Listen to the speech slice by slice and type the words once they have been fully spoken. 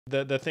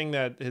The thing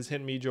that has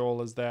hit me,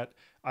 Joel, is that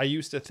I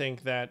used to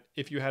think that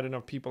if you had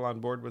enough people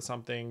on board with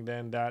something,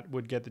 then that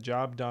would get the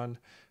job done.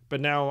 But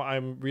now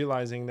I'm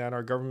realizing that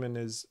our government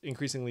is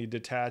increasingly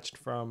detached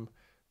from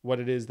what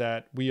it is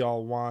that we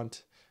all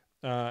want.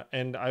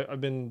 And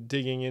I've been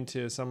digging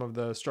into some of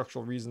the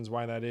structural reasons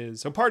why that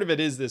is. So part of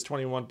it is this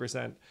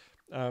 21%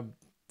 uh,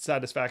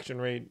 satisfaction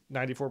rate,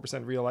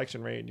 94%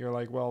 reelection rate. And you're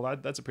like, well,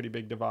 that's a pretty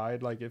big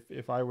divide. Like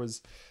if I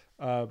was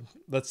uh,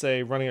 let's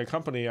say running a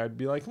company, I'd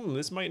be like,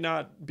 this might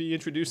not be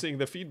introducing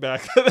the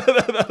feedback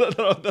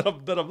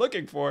that I'm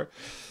looking for.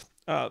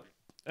 Uh,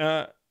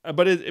 uh,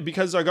 but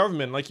because our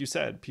government, like you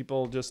said,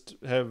 people just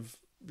have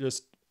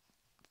just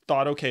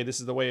thought, okay, this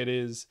is the way it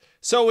is.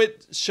 So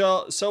it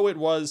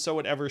was, so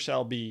it ever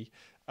shall be.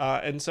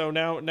 And so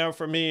now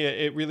for me,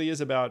 it really is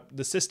about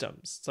the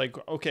systems. It's like,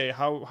 okay,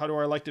 how do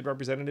our elected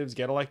representatives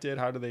get elected?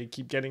 How do they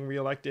keep getting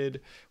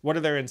reelected? What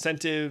are their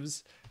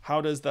incentives?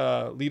 How does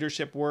the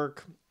leadership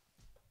work?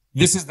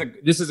 This is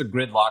a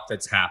gridlock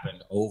that's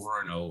happened over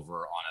and over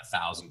on a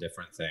thousand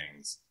different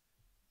things.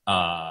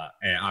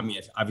 And I mean,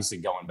 obviously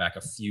going back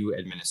a few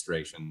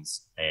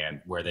administrations,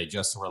 and where they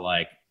just were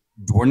like,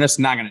 we're just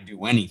not going to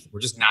do anything.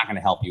 We're just not going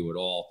to help you at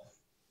all.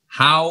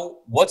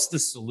 What's the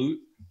salute?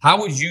 How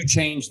would you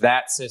change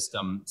that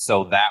system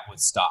so that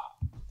would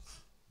stop?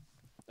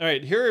 All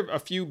right, here are a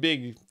few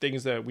big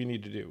things that we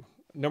need to do.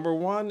 Number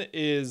one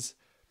is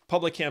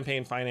public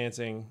campaign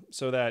financing,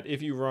 so that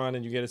if you run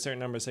and you get a certain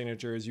number of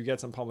signatures, you get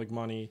some public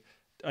money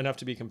enough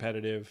to be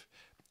competitive.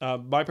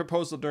 My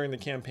proposal during the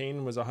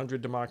campaign was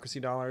 100 democracy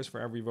dollars for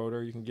every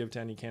voter you can give to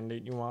any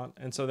candidate you want.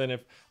 And so then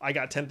if I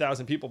got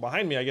 10,000 people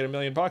behind me, I get $1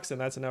 million, and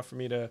that's enough for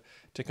me to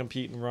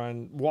compete and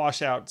run,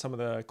 wash out some of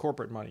the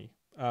corporate money.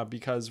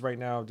 Because right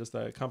now, just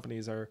the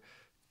companies are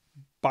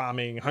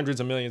bombing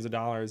hundreds of millions of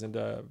dollars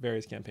into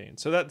various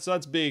campaigns. So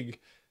that's big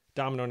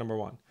domino number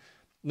one.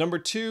 Number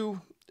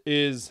two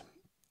is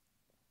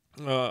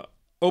uh,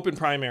 open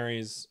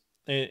primaries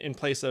in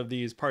place of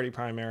these party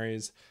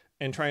primaries,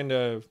 and trying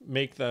to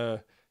make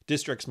the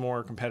districts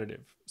more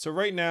competitive. So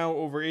right now,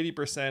 over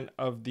 80%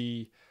 of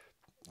the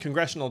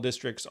congressional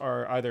districts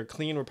are either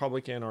clean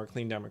Republican or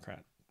clean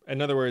Democrat. In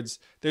other words,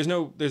 there's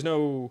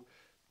no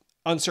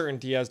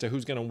uncertainty as to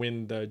who's going to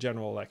win the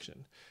general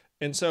election.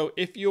 And so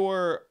if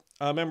you're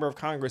a member of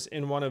Congress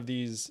in one of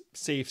these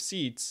safe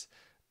seats,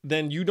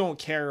 then you don't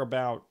care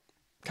about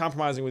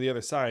compromising with the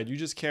other side. You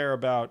just care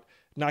about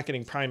not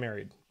getting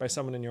primaried by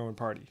someone in your own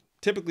party,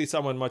 typically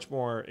someone much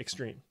more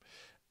extreme.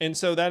 And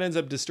so that ends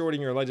up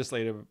distorting your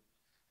legislative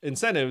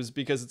incentives,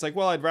 because it's like,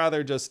 well, I'd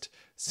rather just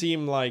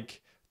seem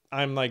like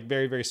I'm like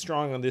very, very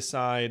strong on this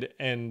side.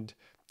 And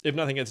if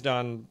nothing gets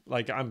done,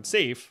 like I'm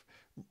safe.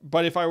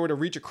 But if I were to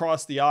reach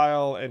across the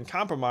aisle and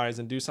compromise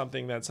and do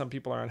something that some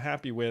people are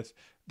unhappy with,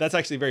 that's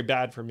actually very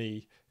bad for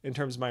me in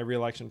terms of my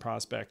reelection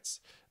prospects.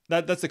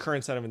 That's the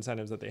current set of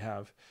incentives that they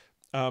have.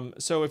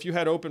 So if you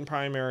had open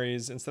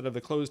primaries instead of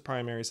the closed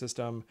primary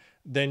system,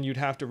 then you'd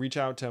have to reach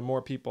out to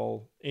more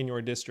people in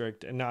your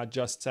district and not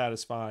just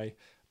satisfy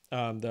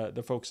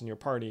the folks in your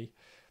party.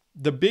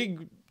 The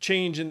big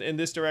change in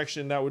this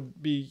direction that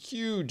would be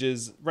huge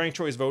is ranked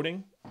choice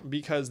voting,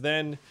 because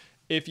then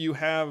if you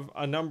have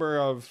a number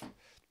of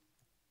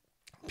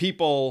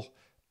people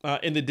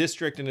in the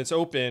district and it's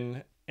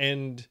open,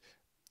 and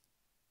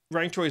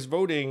ranked choice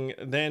voting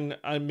then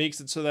makes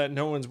it so that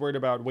no one's worried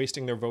about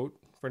wasting their vote,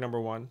 for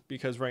number one,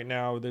 because right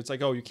now it's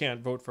like, oh, you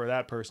can't vote for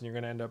that person, you're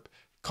going to end up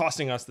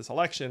costing us this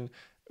election.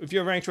 If you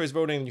have ranked choice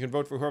voting, you can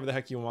vote for whoever the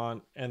heck you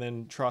want, and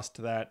then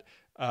trust that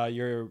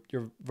your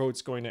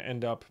vote's going to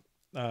end up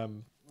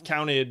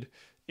counted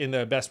in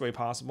the best way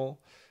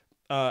possible.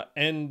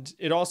 And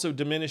it also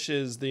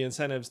diminishes the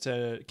incentives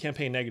to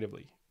campaign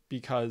negatively,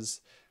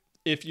 because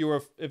if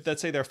let's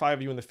say there are five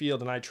of you in the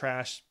field and I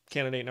trash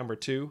candidate number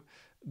two,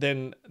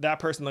 then that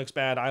person looks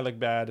bad, I look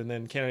bad, and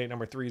then candidate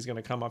number three is going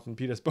to come up and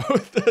beat us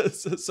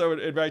both. So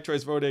in ranked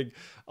choice voting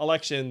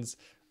elections,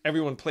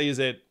 everyone plays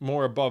it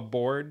more above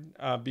board,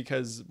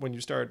 because when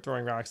you start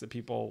throwing rocks at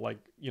people, like,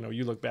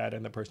 you look bad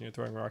and the person you're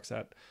throwing rocks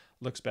at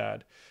looks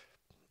bad.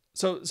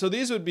 So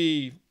these would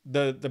be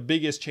the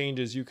biggest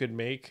changes you could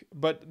make.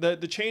 But the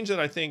change that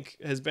I think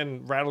has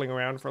been rattling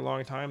around for a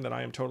long time, that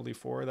I am totally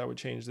for, that would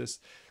change this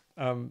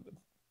um,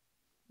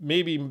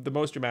 maybe the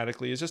most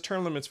dramatically, is just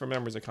term limits for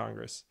members of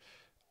Congress.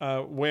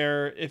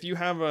 Where if you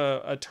have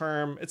a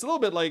term, it's a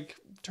little bit like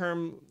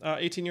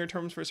 18-year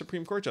terms for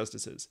Supreme Court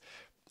justices.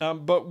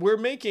 But we're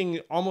making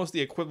almost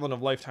the equivalent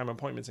of lifetime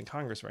appointments in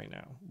Congress right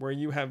now, where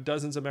you have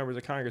dozens of members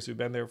of Congress who've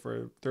been there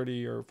for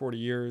 30 or 40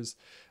 years.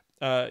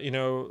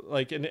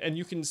 And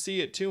you can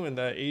see it too in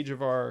the age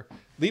of our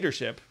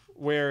leadership,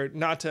 where,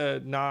 not to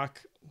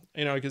knock,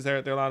 because there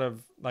are a lot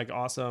of like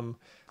awesome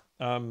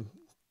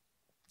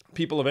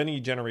people of any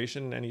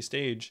generation, any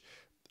stage.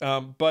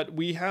 But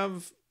we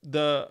have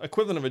the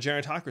equivalent of a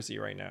gerontocracy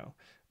right now,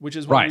 which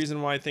is one Right.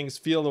 reason why things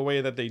feel the way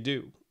that they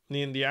do. I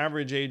mean, the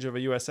average age of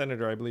a U.S.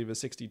 senator, I believe, is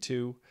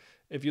 62.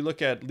 If you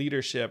look at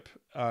leadership,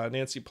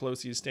 Nancy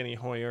Pelosi, Steny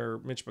Hoyer,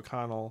 Mitch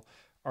McConnell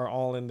are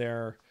all in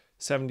their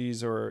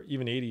 70s or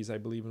even 80s, I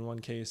believe, in one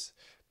case.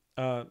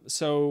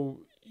 So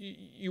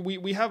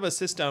we have a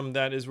system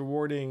that is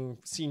rewarding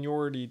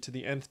seniority to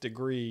the nth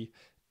degree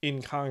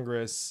in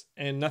Congress,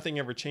 and nothing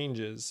ever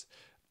changes.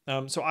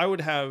 So I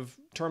would have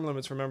term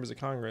limits for members of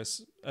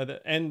Congress.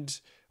 And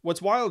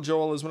what's wild,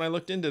 Joel, is when I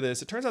looked into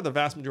this, it turns out the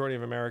vast majority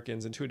of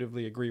Americans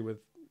intuitively agree with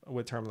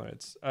term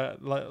limits.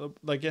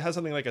 Like it has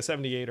something like a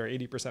 78 or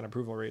 80%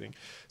 approval rating.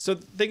 So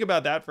think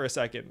about that for a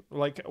second.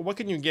 Like, what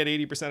can you get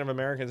 80% of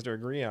Americans to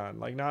agree on?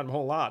 Like, not a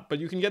whole lot, but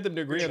you can get them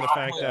to agree on the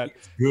fact that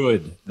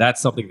good. That's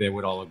something they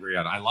would all agree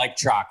on. I like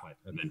chocolate,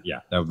 and then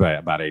that would be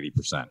about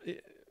 80%.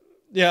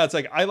 Yeah, it's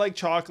like, I like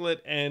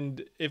chocolate,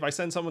 and if I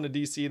send someone to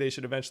DC, they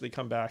should eventually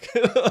come back.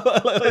 Those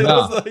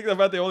are like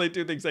about the only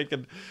two things they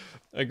can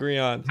agree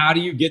on. How do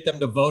you get them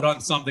to vote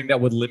on something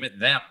that would limit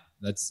them?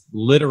 That's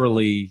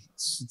literally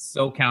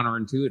so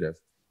counterintuitive.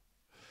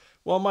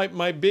 Well,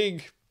 my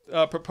big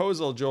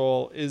proposal,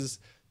 Joel, is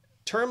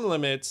term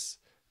limits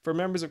for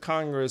members of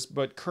Congress,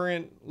 but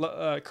current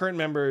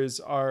members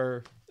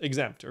are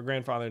exempt or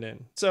grandfathered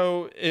in.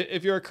 So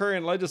if you're a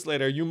current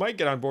legislator, you might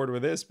get on board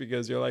with this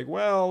because you're like,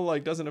 well,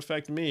 like, doesn't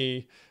affect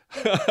me.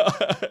 And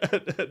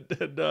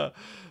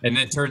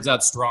it turns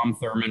out Strom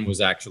Thurmond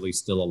was actually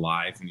still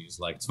alive, and he was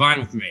like, it's fine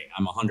with me.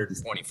 I'm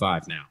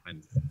 125 now.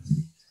 And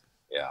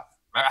yeah.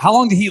 How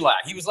long did he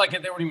last? He was like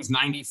there when he was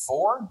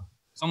 94,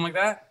 something like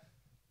that.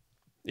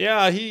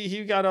 Yeah,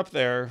 he got up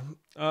there.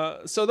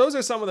 So those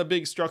are some of the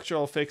big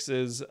structural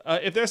fixes.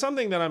 If there's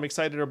something that I'm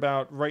excited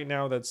about right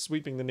now that's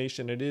sweeping the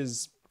nation, it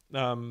is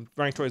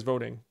ranked choice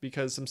voting,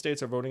 because some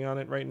states are voting on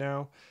it right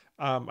now.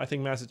 I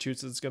think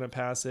Massachusetts is going to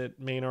pass it.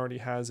 Maine already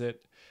has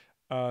it.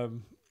 I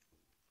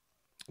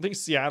think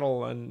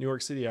Seattle and New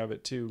York City have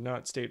it too,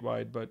 not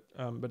statewide,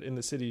 but in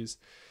the cities.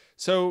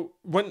 So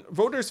when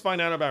voters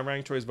find out about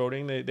ranked choice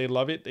voting, they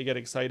love it. They get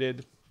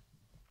excited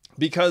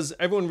because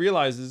everyone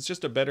realizes it's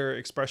just a better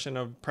expression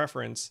of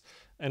preference,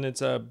 and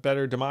it's a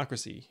better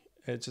democracy.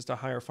 It's just a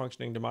higher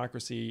functioning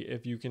democracy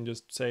if you can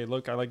just say,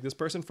 look, I like this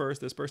person first,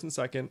 this person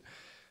second,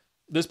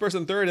 this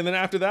person third, and then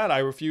after that, I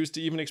refuse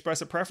to even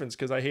express a preference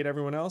because I hate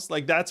everyone else.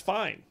 Like, that's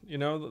fine.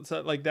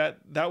 So like that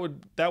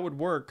would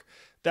work.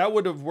 That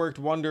would have worked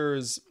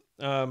wonders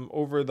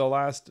over the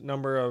last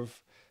number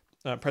of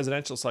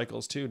presidential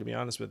cycles too, to be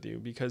honest with you,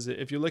 because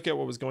if you look at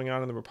what was going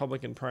on in the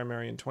Republican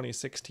primary in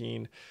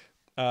 2016,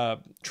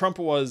 Trump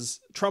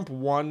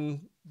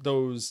won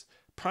those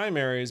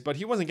primaries, but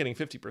he wasn't getting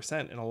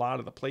 50% in a lot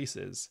of the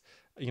places.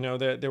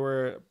 There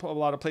were a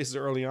lot of places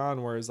early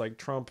on where it's like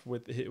Trump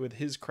with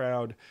his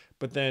crowd,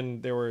 but then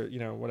there were,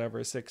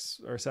 whatever,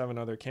 6 or 7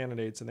 other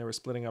candidates, and they were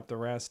splitting up the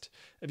rest.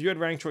 If you had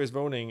ranked choice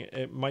voting,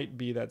 it might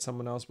be that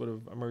someone else would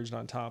have emerged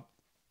on top.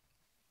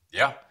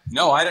 Yeah.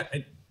 No,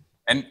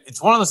 and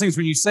it's one of those things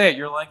when you say it,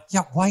 you're like,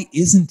 yeah, why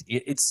isn't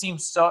it? It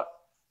seems so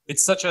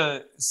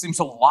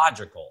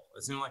logical.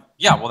 It seems like,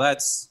 yeah, well,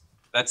 that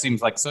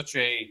seems like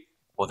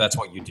that's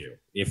what you do.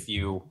 If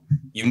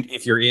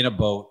you're in a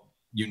boat,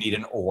 you need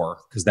an oar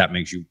because that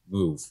makes you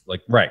move.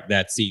 Like, right.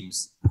 That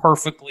seems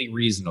perfectly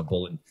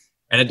reasonable.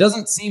 And it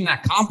doesn't seem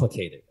that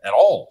complicated at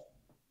all.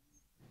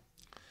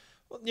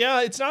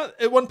 Yeah, it's not.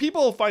 When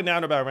people find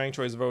out about ranked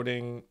choice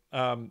voting,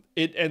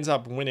 it ends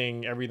up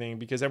winning everything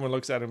because everyone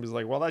looks at it and is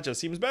like, well, that just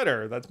seems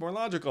better. That's more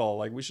logical.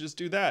 Like, we should just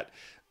do that.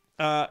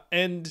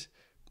 And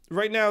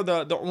right now,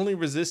 the only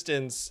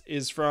resistance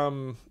is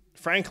from,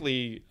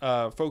 frankly,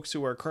 folks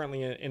who are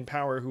currently in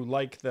power who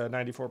like the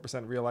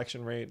 94%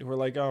 reelection rate, who are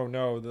like, oh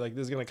no, like,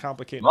 this is going to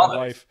complicate my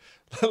life.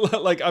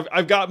 Like,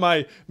 I've got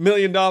my $1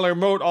 million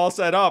moat all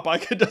set up. I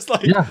could just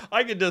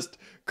I could just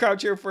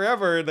crouch here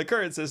forever in the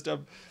current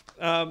system.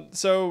 But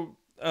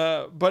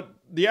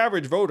the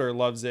average voter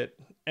loves it.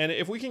 And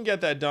if we can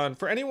get that done,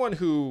 for anyone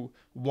who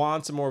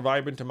wants a more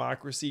vibrant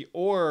democracy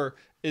or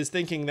is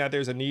thinking that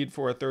there's a need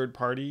for a third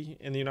party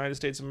in the United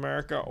States of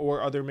America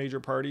or other major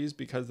parties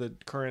because the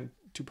current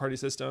two-party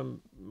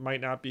system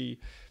might not be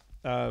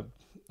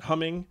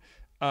humming,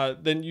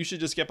 then you should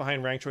just get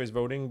behind ranked choice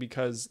voting,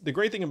 because the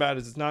great thing about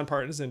it is it's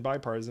nonpartisan,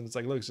 bipartisan. It's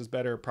like, look, it's just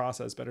better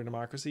process, better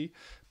democracy.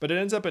 But it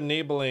ends up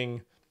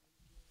enabling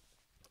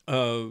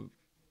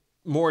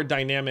more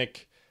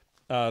dynamic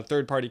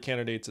third-party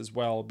candidates as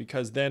well,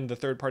 because then the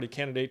third-party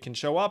candidate can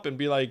show up and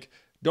be like,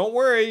 don't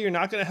worry, you're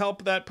not going to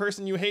help that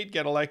person you hate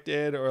get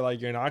elected, or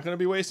like, you're not going to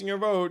be wasting your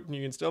vote and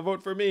you can still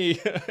vote for me.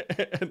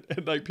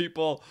 and like,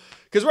 people,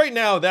 because right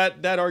now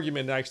that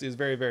argument actually is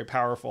very, very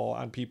powerful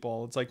on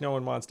people. It's like, no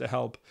one wants to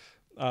help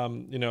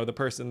the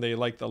person they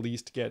like the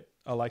least get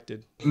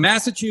elected.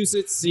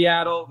 Massachusetts,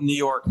 Seattle, New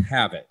York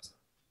have it.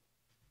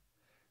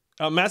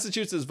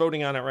 Massachusetts is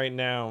voting on it right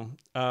now.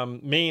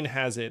 Maine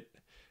has it.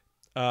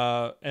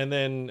 And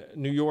then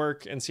New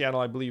York and Seattle,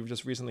 I believe,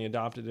 just recently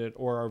adopted it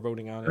or are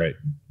voting on it. Right.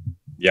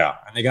 Yeah.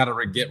 And they got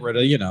to get rid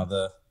of,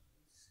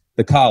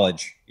 the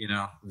college,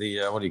 what do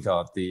you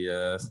call it?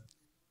 The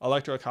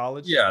Electoral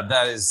college. Yeah,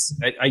 that is,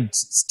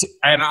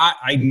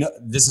 I know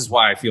this is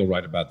why I feel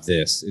right about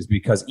this, is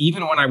because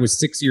even when I was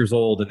 6 years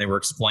old and they were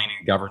explaining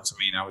government to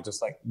me, and I was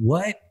just like,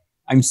 what?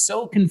 I'm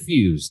so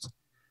confused.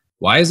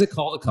 Why is it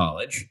called a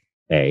college?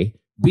 A.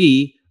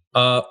 B.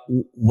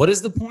 What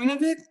is the point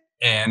of it?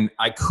 And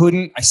I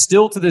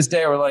still to this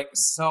day are like,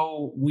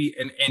 so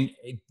and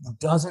it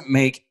doesn't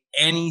make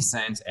any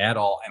sense at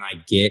all. And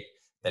I get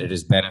that it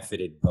has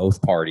benefited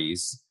both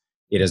parties.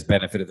 It has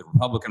benefited the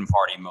Republican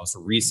Party most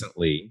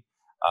recently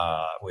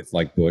with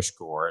like Bush,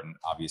 Gore, and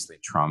obviously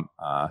Trump,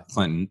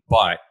 Clinton,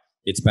 but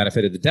it's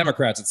benefited the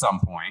Democrats at some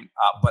point.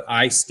 But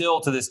I still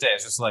to this day,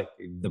 it's just like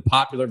the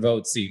popular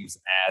vote seems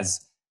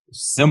as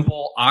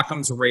simple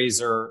Occam's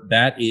razor.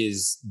 That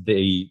is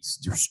the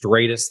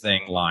straightest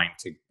thing line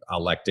to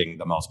electing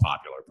the most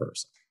popular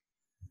person.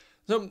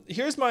 So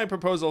here's my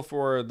proposal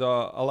for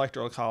the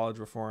Electoral College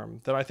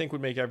reform that I think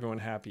would make everyone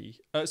happy.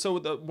 So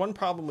the one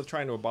problem with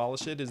trying to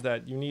abolish it is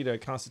that you need a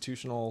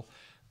constitutional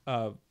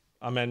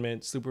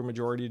amendment,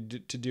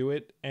 supermajority to do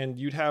it. And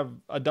you'd have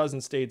a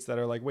dozen states that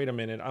are like, wait a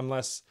minute, I'm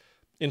less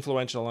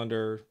influential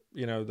under,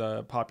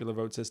 the popular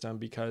vote system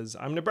because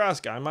I'm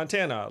Nebraska, I'm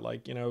Montana,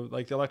 like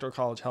the Electoral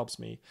College helps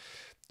me.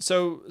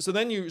 So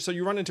then you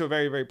run into a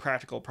very, very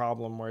practical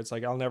problem where it's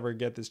like, I'll never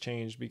get this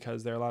changed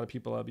because there are a lot of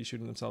people that'll be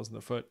shooting themselves in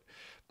the foot.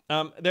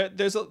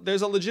 There's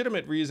a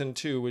legitimate reason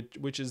too,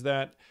 which is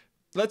that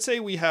let's say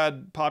we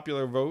had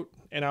popular vote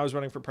and I was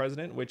running for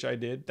president, which I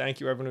did. Thank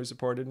you, everyone who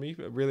supported me.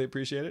 I really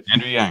appreciate it.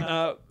 Andrew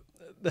Yang.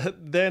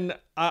 Then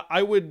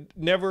I would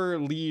never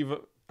leave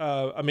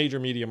a major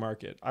media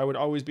market. I would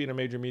always be in a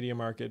major media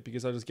market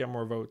because I'll just get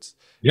more votes.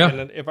 Yeah. And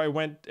then if I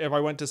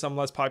went to some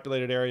less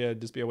populated area,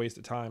 it'd just be a waste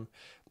of time.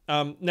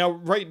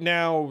 Right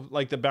now,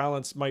 like the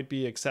balance might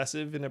be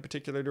excessive in a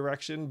particular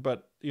direction,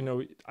 but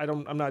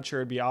I'm not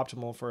sure it'd be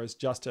optimal for us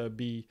just to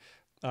be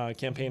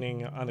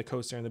campaigning on the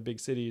coast or in the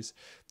big cities.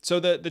 So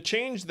the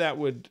change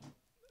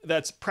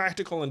that's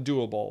practical and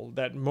doable,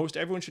 that most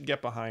everyone should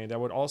get behind, that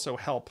would also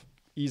help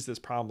ease this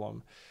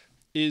problem,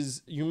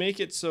 is you make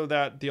it so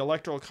that the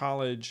Electoral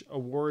College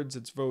awards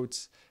its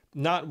votes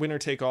not winner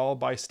take all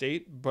by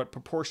state, but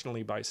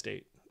proportionally by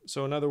state.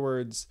 So in other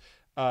words,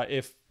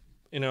 if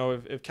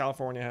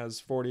California has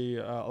 40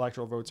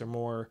 electoral votes or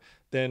more,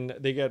 then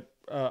they get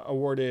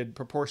awarded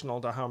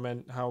proportional to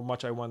how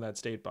much I won that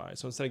state by.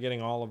 So instead of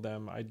getting all of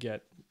them, I'd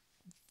get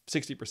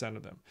 60%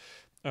 of them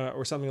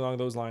or something along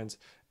those lines.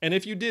 And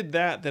if you did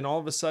that, then all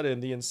of a sudden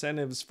the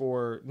incentives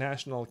for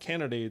national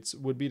candidates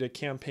would be to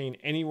campaign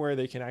anywhere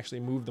they can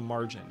actually move the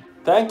margin.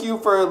 Thank you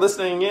for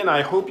listening in.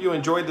 I hope you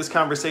enjoyed this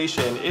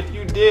conversation. If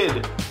you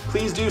did,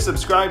 please do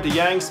subscribe to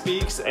Yang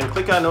Speaks and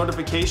click on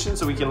notifications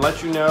so we can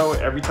let you know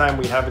every time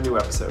we have a new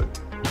episode.